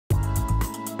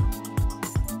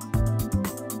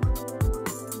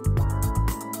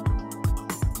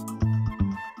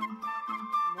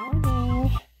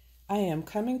I am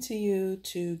coming to you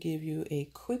to give you a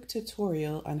quick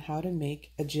tutorial on how to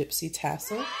make a gypsy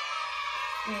tassel.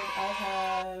 And I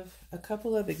have a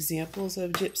couple of examples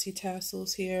of gypsy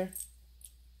tassels here.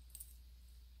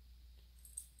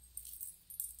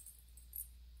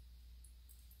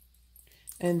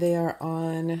 And they are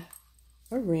on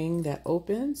a ring that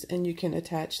opens, and you can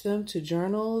attach them to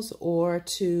journals or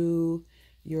to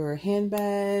your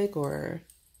handbag or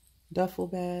duffel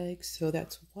bags. So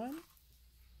that's one.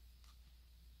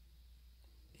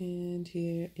 And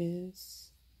here is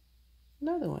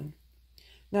another one.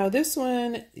 Now this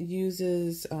one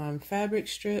uses fabric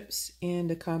strips and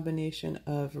a combination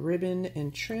of ribbon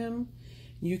and trim.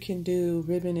 You can do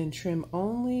ribbon and trim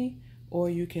only, or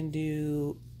you can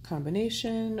do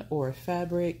combination or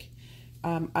fabric.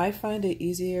 I find it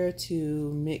easier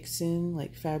to mix in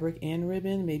like fabric and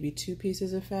ribbon, maybe 2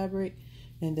 pieces of fabric,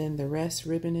 and then the rest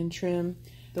ribbon and trim.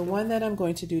 The one that I'm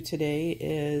going to do today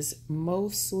is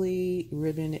mostly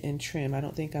ribbon and trim. I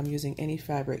don't think I'm using any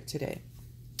fabric today.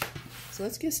 So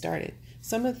let's get started.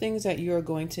 Some of the things that you're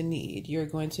going to need. You're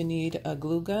going to need a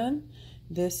glue gun.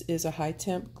 This is a high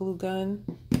temp glue gun.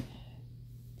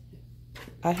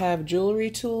 I have jewelry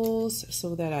tools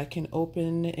so that I can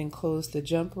open and close the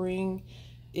jump ring.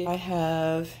 I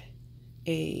have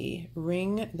a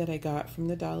ring that I got from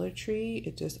the Dollar Tree.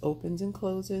 It just opens and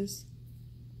closes.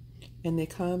 And they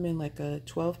come in like a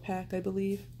 12-pack, I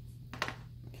believe.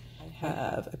 I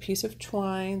have a piece of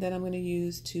twine that I'm going to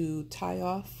use to tie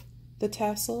off the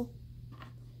tassel.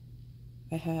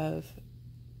 I have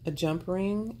a jump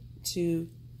ring to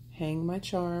hang my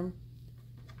charm.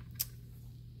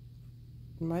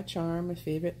 My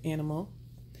favorite animal.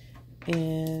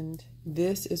 And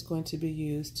this is going to be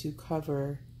used to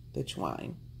cover the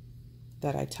twine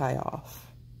that I tie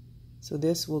off. So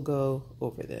this will go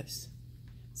over this.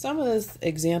 Some of the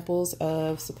examples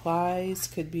of supplies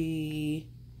could be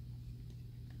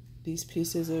these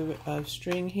pieces of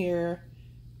string here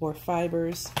or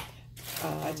fibers.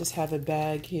 I just have a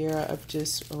bag here of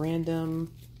just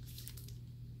random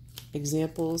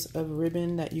examples of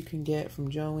ribbon that you can get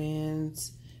from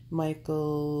Joann's,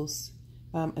 Michael's,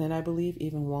 and I believe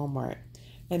even Walmart.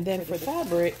 And then for the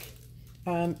fabric,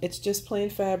 it's just plain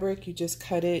fabric. You just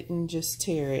cut it and just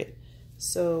tear it.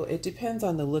 So it depends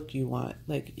on the look you want.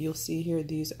 Like you'll see here,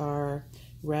 these are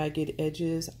ragged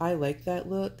edges. I like that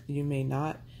look. You may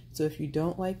not. So if you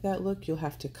don't like that look, you'll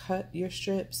have to cut your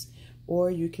strips,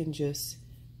 or you can just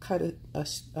cut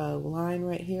a line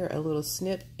right here, a little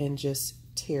snip, and just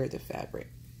tear the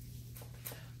fabric.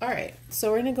 All right,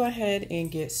 so we're gonna go ahead and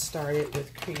get started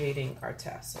with creating our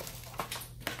tassel.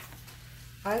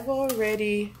 I've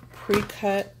already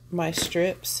pre-cut my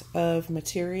strips of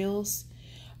materials.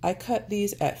 I cut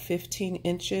these at 15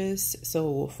 inches, so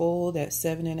it will fold at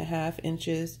 7.5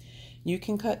 inches. You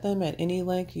can cut them at any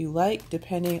length you like,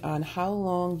 depending on how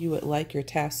long you would like your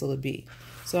tassel to be.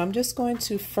 So I'm just going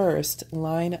to first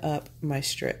line up my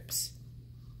strips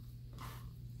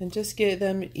and just get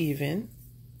them even.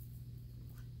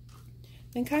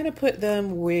 And kind of put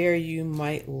them where you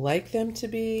might like them to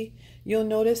be. You'll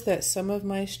notice that some of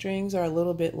my strings are a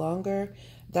little bit longer.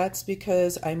 That's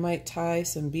because I might tie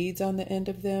some beads on the end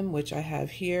of them, which I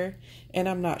have here, and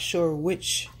I'm not sure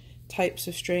which types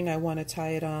of string I want to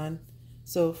tie it on.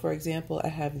 So for example, I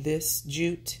have this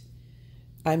jute.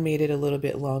 I made it a little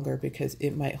bit longer because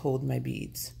it might hold my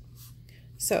beads.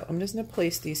 So I'm just going to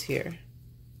place these here.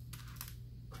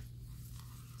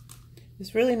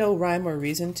 There's really no rhyme or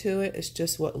reason to it. It's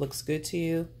just what looks good to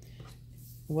you,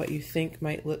 what you think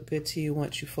might look good to you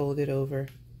once you fold it over.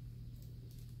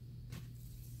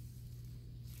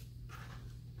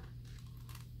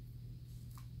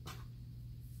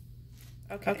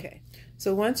 Okay,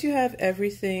 so once you have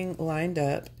everything lined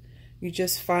up, you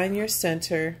just find your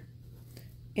center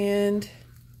and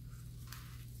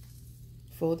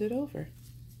fold it over.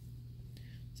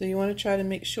 So you want to try to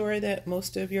make sure that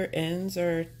most of your ends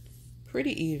are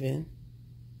pretty even,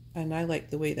 and I like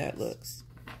the way that looks.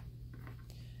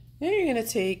 Then you're going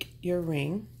to take your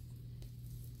ring,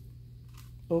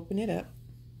 open it up,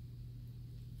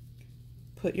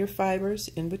 put your fibers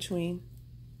in between,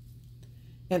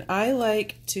 and I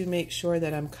like to make sure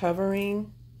that I'm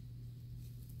covering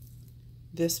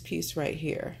this piece right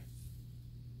here.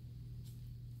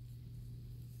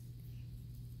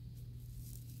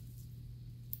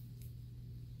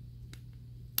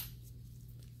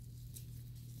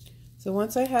 So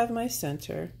once I have my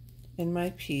center and my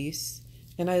piece,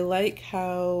 and I like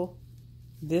how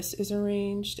this is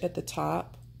arranged at the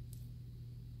top,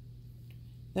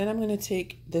 then I'm going to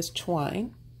take this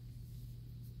twine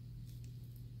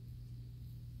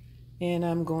and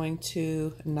I'm going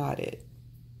to knot it.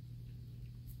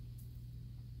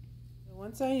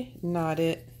 Once I knot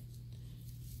it,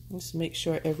 just make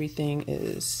sure everything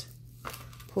is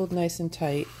pulled nice and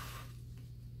tight.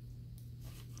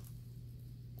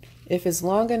 If it's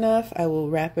long enough, I will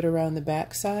wrap it around the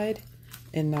back side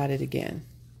and knot it again.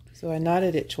 So I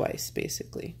knotted it twice,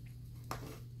 basically.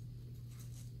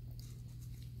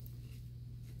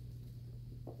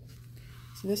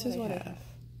 So this is what I have.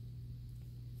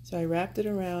 So I wrapped it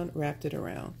around, wrapped it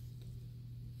around.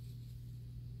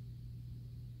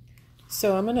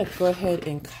 So I'm going to go ahead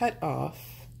and cut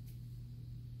off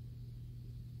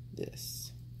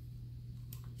this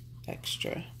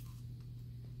extra.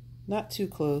 Not too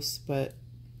close, but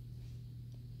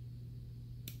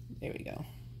there we go.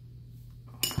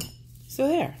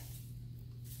 So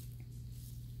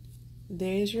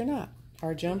there's your knot,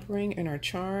 our jump ring and our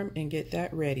charm, and get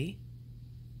that ready.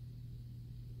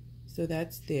 So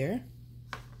that's there.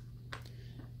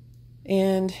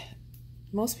 And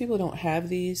most people don't have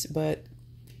these, but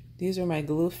these are my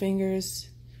glue fingers.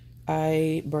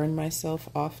 I burn myself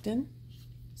often,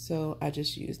 so I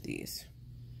just use these.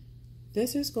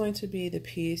 This is going to be the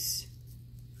piece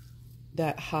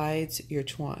that hides your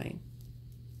twine.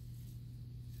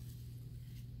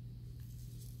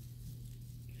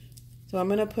 So I'm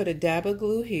going to put a dab of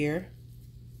glue here,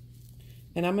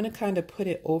 and I'm going to kind of put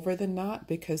it over the knot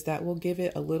because that will give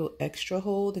it a little extra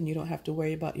hold and you don't have to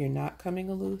worry about your knot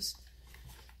coming loose.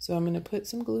 So I'm going to put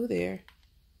some glue there,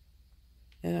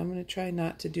 and I'm going to try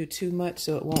not to do too much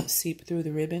so it won't seep through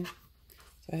the ribbon.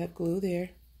 So I have glue there.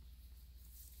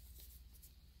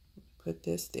 Put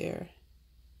this there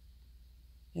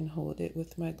and hold it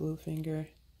with my glue finger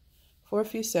for a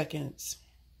few seconds,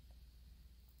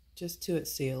 just till it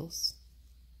seals.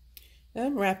 And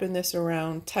I'm wrapping this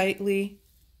around tightly.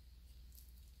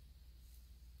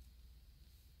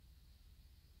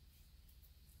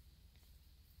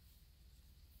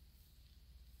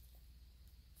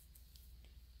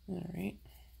 All right.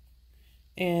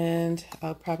 And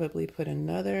I'll probably put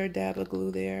another dab of glue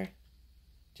there,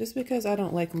 just because I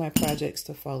don't like my projects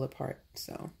to fall apart.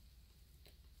 So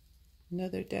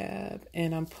another dab,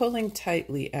 and I'm pulling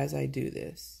tightly as I do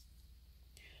this.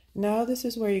 Now this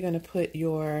is where you're going to put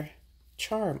your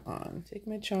charm on. Take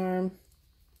my charm,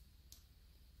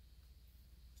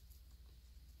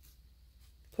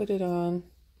 put it on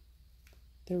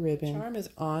the ribbon. The charm is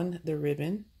on the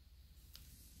ribbon.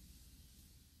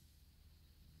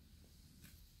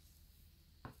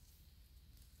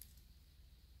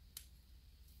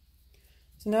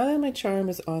 So now that my charm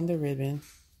is on the ribbon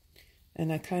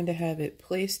and I kind of have it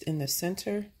placed in the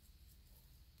center,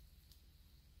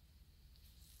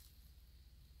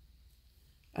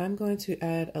 I'm going to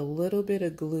add a little bit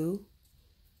of glue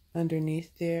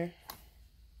underneath there.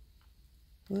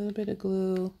 A little bit of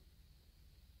glue.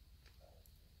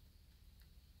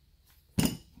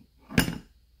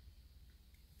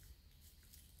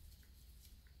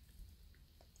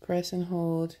 Press and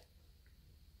hold.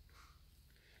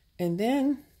 And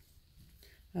then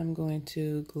I'm going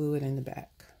to glue it in the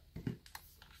back.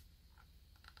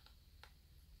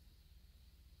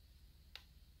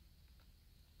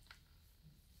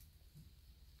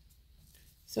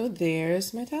 So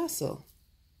there's my tassel.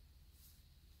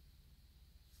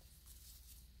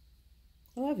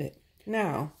 I love it.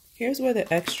 Now, here's where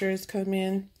the extras come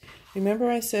in. Remember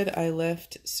I said I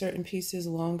left certain pieces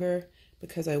longer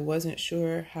because I wasn't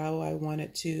sure how I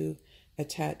wanted to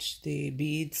attach the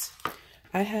beads.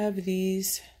 I have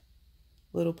these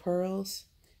little pearls,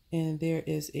 and there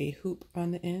is a hoop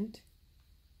on the end.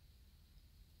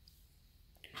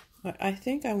 I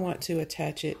think I want to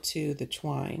attach it to the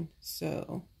twine, so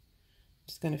I'm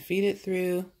just going to feed it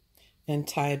through and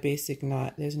tie a basic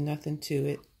knot. There's nothing to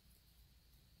it.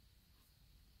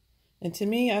 And to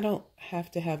me, I don't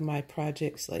have to have my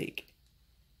projects like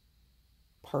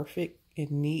perfect and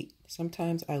neat.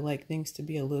 Sometimes I like things to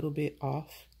be a little bit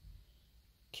off,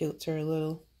 kilter a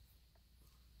little.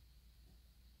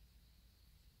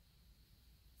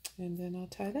 And then I'll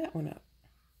tie that one up.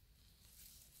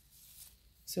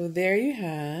 So there you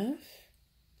have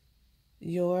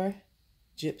your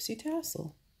gypsy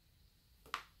tassel.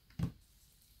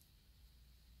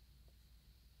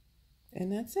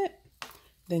 And that's it.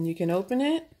 Then you can open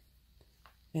it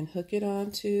and hook it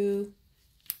onto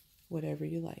whatever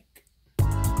you like.